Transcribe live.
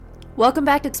Welcome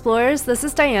back, Explorers. This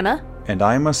is Diana. And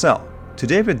I am Marcel.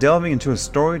 Today we're delving into a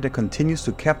story that continues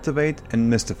to captivate and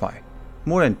mystify,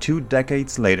 more than 2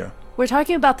 decades later. We're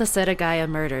talking about the Setagaya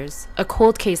Murders, a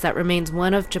cold case that remains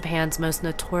one of Japan's most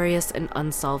notorious and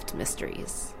unsolved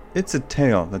mysteries. It's a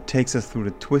tale that takes us through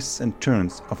the twists and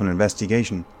turns of an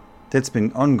investigation that's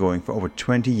been ongoing for over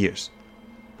 20 years,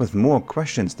 with more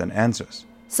questions than answers.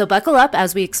 So buckle up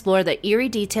as we explore the eerie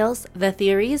details, the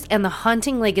theories, and the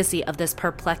haunting legacy of this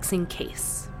perplexing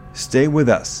case. Stay with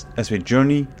us as we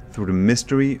journey through the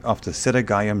mystery of the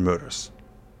Setagaya Murders.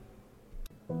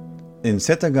 In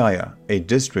Setagaya, a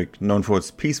district known for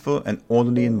its peaceful and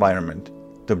orderly environment,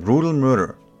 the brutal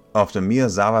murder of the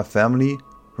Miyazawa family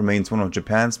remains one of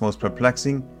Japan's most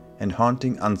perplexing and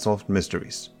haunting unsolved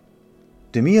mysteries.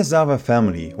 The Miyazawa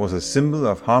family was a symbol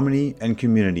of harmony and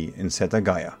community in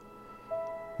Setagaya.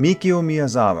 Mikio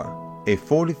Miyazawa, a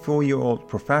 44-year-old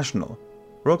professional,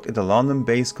 worked at a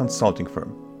London-based consulting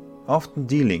firm, often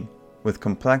dealing with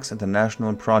complex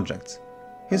international projects.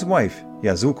 His wife,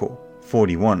 Yasuko,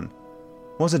 41,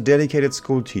 was a dedicated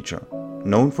school teacher,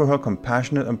 known for her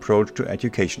compassionate approach to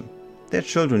education. Their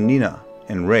children Nina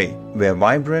and Ray were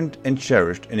vibrant and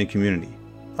cherished in the community,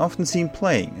 often seen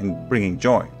playing and bringing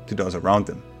joy to those around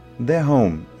them. Their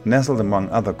home, nestled among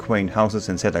other quaint houses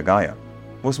in Setagaya,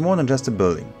 was more than just a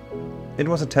building. It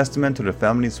was a testament to the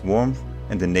family's warmth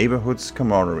and the neighborhood's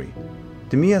camaraderie.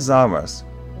 The Miyazawas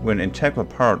were an integral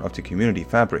part of the community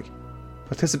fabric,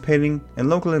 participating in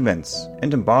local events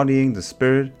and embodying the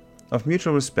spirit of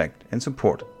mutual respect and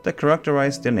support that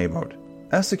characterized their neighborhood.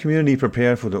 As the community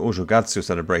prepared for the Oshogatsu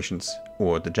celebrations,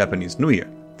 or the Japanese New Year,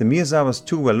 the Miyazawas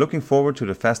too were looking forward to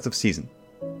the festive season.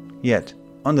 Yet,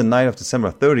 on the night of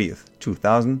December 30th,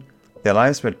 2000, their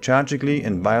lives were tragically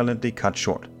and violently cut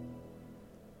short.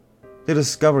 The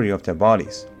discovery of their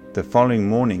bodies the following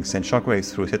morning sent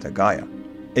shockwaves through Setagaya,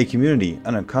 a community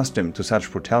unaccustomed to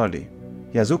such brutality.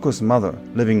 Yasuko's mother,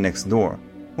 living next door,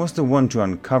 was the one to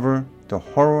uncover the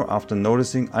horror after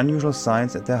noticing unusual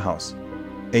signs at their house,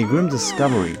 a grim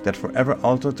discovery that forever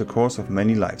altered the course of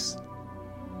many lives.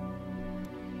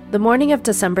 The morning of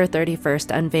December 31st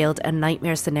unveiled a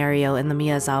nightmare scenario in the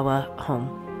Miyazawa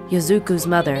home. Yasuko's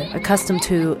mother, accustomed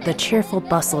to the cheerful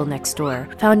bustle next door,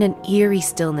 found an eerie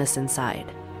stillness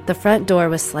inside. The front door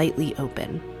was slightly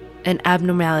open, an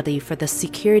abnormality for the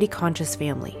security-conscious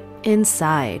family.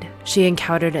 Inside, she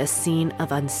encountered a scene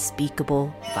of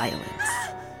unspeakable violence.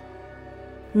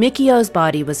 Mikio's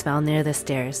body was found near the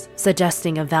stairs,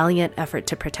 suggesting a valiant effort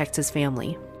to protect his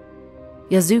family.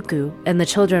 Yasuko and the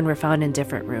children were found in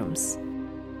different rooms,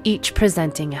 each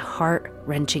presenting a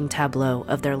heart-wrenching tableau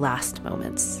of their last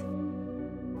moments.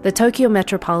 The Tokyo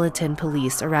Metropolitan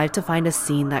Police arrived to find a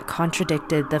scene that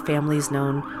contradicted the family's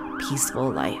known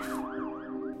peaceful life.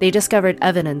 They discovered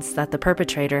evidence that the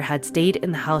perpetrator had stayed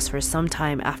in the house for some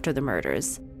time after the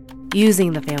murders,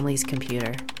 using the family's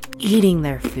computer, eating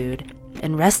their food,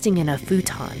 and resting in a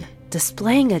futon,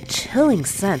 displaying a chilling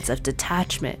sense of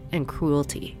detachment and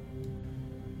cruelty.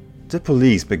 The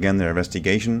police began their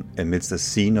investigation amidst a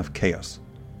scene of chaos.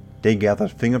 They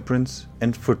gathered fingerprints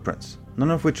and footprints,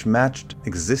 none of which matched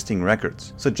existing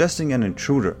records, suggesting an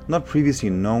intruder not previously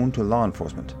known to law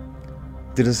enforcement.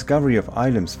 The discovery of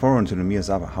items foreign to the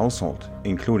Miyazawa household,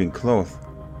 including clothes,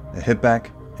 a hip bag,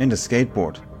 and a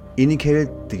skateboard,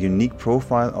 indicated the unique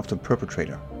profile of the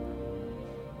perpetrator.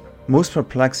 Most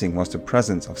perplexing was the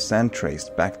presence of sand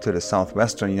traced back to the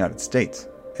southwestern United States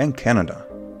and Canada,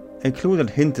 a clue that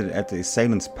hinted at the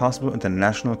assailant's possible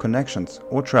international connections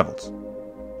or travels.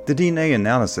 The DNA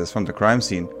analysis from the crime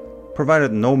scene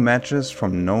provided no matches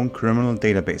from known criminal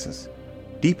databases,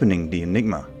 deepening the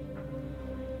enigma.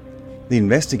 The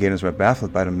investigators were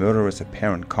baffled by the murderer's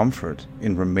apparent comfort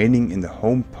in remaining in the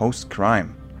home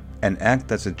post-crime, an act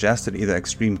that suggested either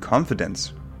extreme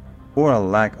confidence or a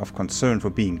lack of concern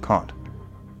for being caught.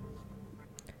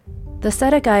 The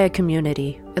Setagaya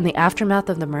community, in the aftermath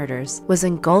of the murders, was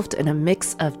engulfed in a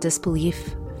mix of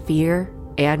disbelief, fear,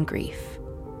 and grief.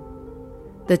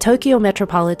 The Tokyo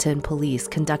Metropolitan Police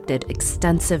conducted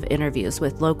extensive interviews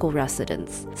with local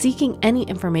residents, seeking any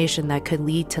information that could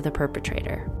lead to the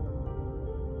perpetrator.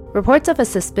 Reports of a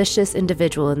suspicious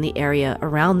individual in the area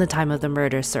around the time of the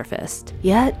murder surfaced,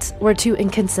 yet were too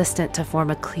inconsistent to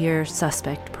form a clear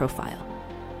suspect profile.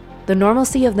 The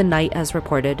normalcy of the night, as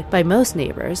reported by most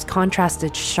neighbors,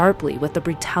 contrasted sharply with the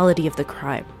brutality of the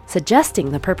crime, suggesting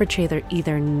the perpetrator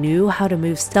either knew how to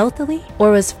move stealthily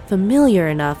or was familiar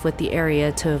enough with the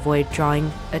area to avoid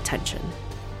drawing attention.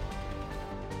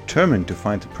 Determined to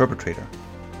find the perpetrator,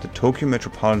 the Tokyo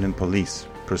Metropolitan Police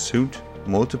pursued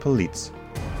multiple leads.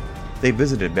 They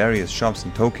visited various shops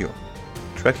in Tokyo,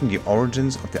 tracking the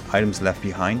origins of the items left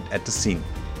behind at the scene.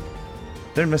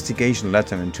 Their investigation led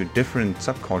them into different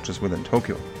subcultures within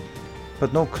Tokyo,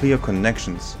 but no clear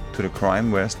connections to the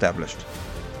crime were established.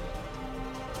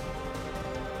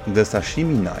 The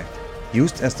sashimi knife,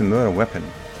 used as the murder weapon,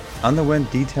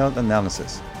 underwent detailed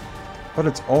analysis, but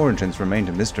its origins remained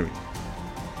a mystery.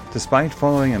 Despite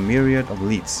following a myriad of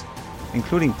leads,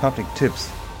 including public tips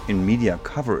in media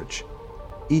coverage,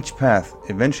 each path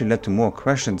eventually led to more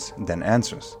questions than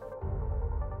answers.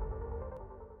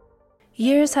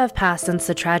 Years have passed since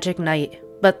the tragic night,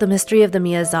 but the mystery of the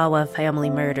Miyazawa family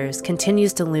murders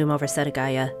continues to loom over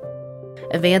Setagaya.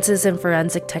 Advances in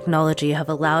forensic technology have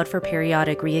allowed for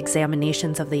periodic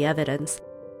re-examinations of the evidence,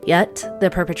 yet the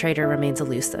perpetrator remains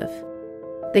elusive.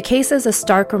 The case is a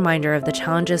stark reminder of the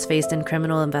challenges faced in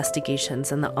criminal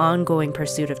investigations and the ongoing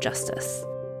pursuit of justice.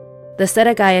 The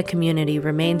Setagaya community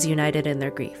remains united in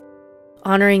their grief,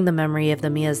 honoring the memory of the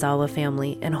Miyazawa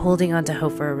family and holding on to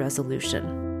hope for a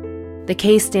resolution. The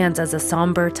case stands as a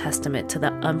somber testament to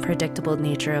the unpredictable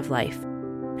nature of life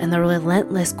and the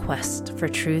relentless quest for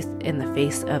truth in the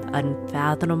face of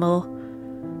unfathomable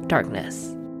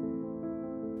darkness.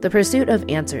 The pursuit of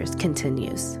answers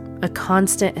continues, a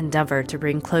constant endeavor to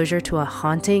bring closure to a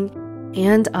haunting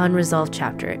and unresolved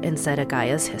chapter in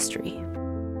Setagaya's history.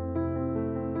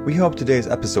 We hope today's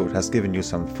episode has given you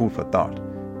some food for thought,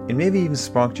 and maybe even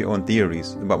sparked your own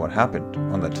theories about what happened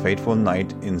on that fateful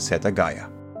night in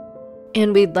Setagaya.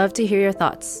 And we'd love to hear your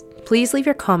thoughts. Please leave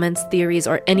your comments, theories,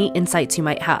 or any insights you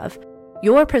might have.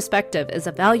 Your perspective is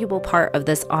a valuable part of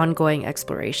this ongoing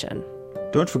exploration.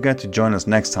 Don't forget to join us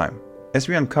next time as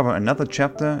we uncover another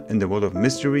chapter in the world of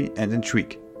mystery and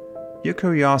intrigue. Your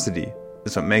curiosity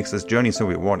is what makes this journey so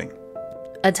rewarding.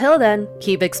 Until then,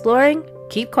 keep exploring,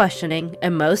 keep questioning,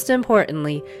 and most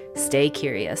importantly, stay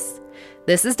curious.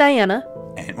 This is Diana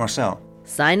And Marcel.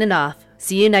 signing off.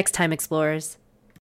 See you next time, explorers.